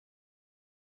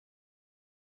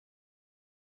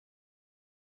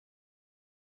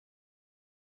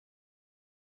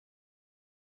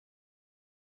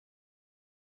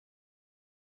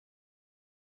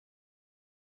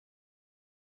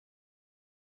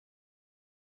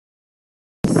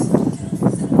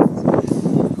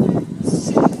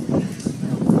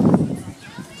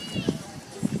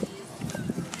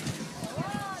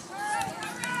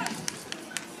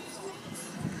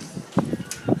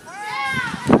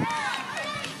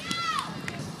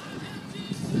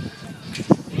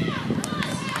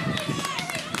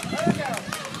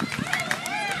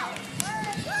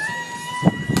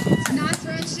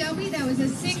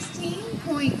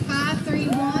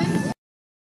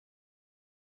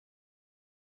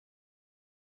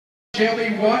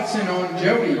Shelby Watson on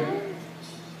Jody.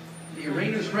 The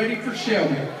arena's ready for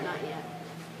Shelby.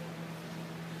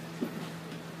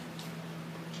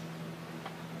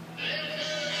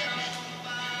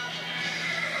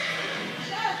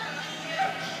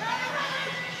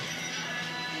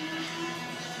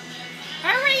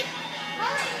 Hurry!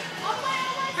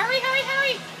 Hurry, hurry,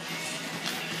 hurry!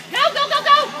 Go, go, go,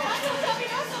 go!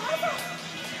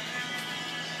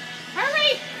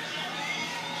 Hurry!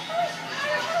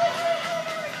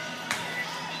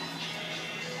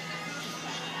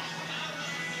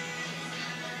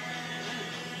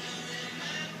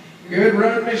 Good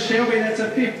run, Miss Shelby. That's a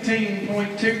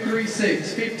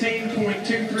 15.236.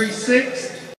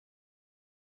 15.236.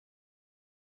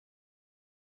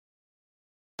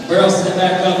 Girls, step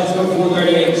back up. Let's go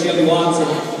 438, Shelby Watson.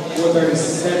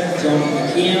 437, John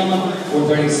Kim.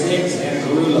 436, and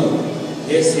Carulo.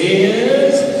 This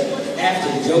is after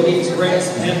Jody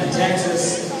Express, Pembroke,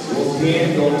 Texas. 4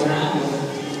 p.m. go time.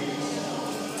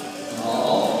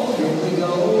 Oh, here we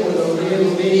go with a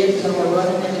little video coming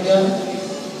running in the gun.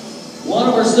 One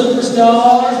of our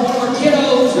superstars, one of our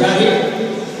kiddos right here.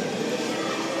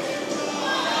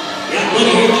 Yeah, look at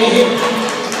here, look at here.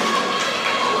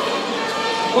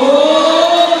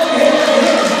 Oh, look at here.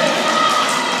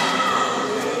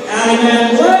 Allie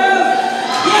Manuel.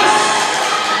 Yes!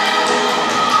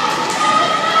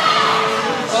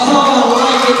 Oh, I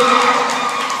like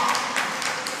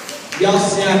it. Y'all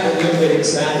sound a little bit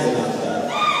excited about that.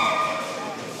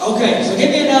 Okay, so give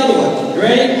me another one. You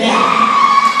ready? Now.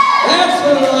 That's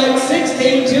what I like,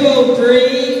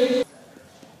 16,203.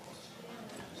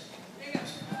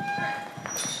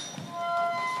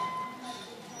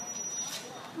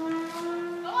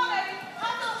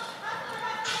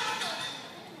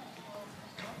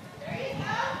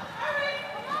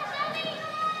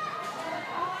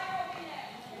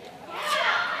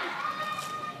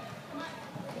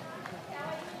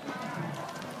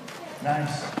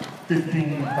 Nice.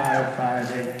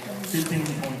 15.558.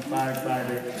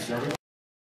 15.558 for Jody.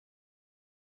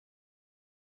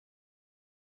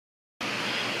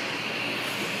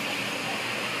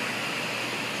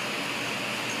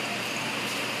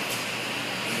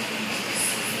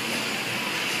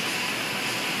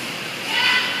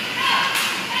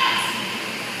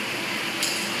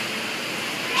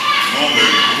 Come on,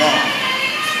 baby, come on.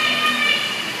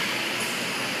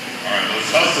 All right,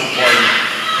 let's hustle, party.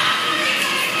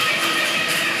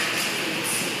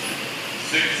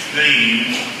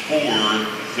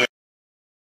 16-4.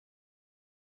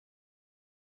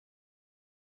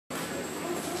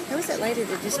 Who was that lady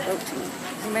that just spoke to me?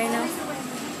 Anybody know?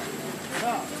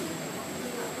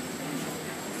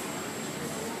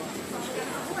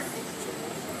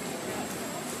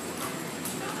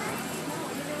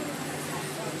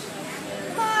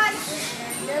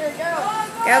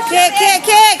 Go kick, kick,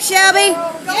 kick, Shelby.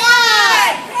 Come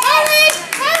on. Hurry,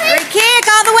 hurry. Kick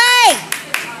all the way.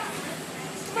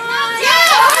 Come on.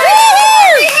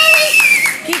 Hurry.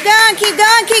 Keep going, keep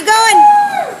going, keep going.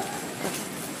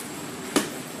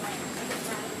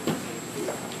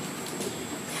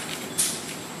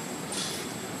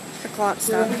 The clock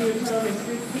stopped.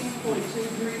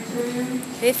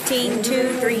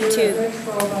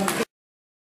 15.232.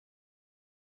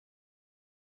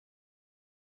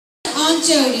 On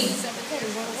Jody.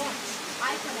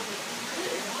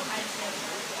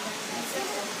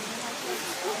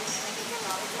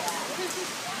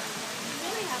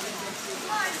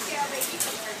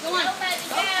 Go on.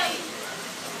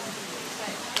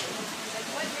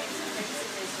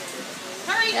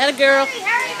 Hurry. Atta girl. Hurry,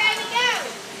 hurry, baby, go.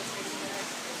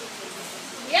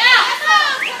 Yeah. Come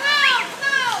on, come on,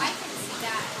 come on. I can see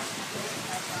that.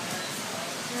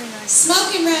 Very nice.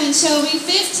 Smoke and run, Shelby.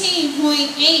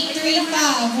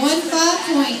 15.835.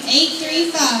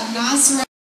 15.835. Nice run.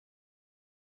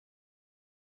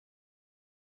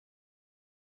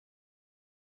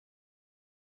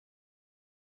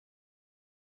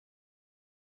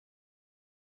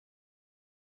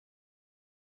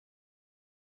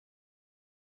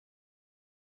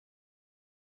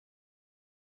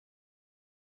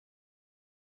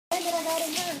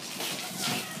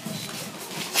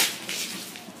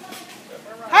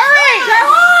 Hurry! Go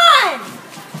on!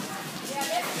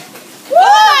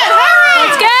 Good! Hurry!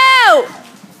 Let's go!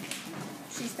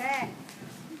 She's back.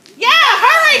 Yeah!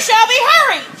 Hurry, Shelby!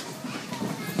 Hurry!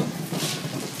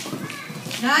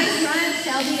 Nice run,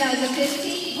 Shelby. That was a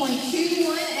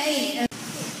 15.218.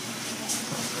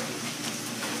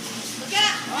 Look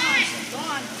out! Go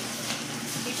on.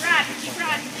 Keep riding. Keep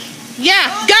riding.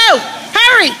 Yeah! Go!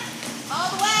 Hurry! All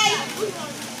the way!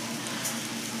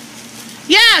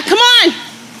 Yeah! Come on!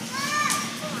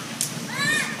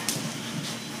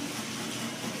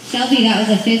 Shelby, that was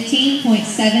a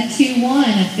 15.721.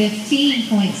 A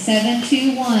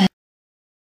 15.721.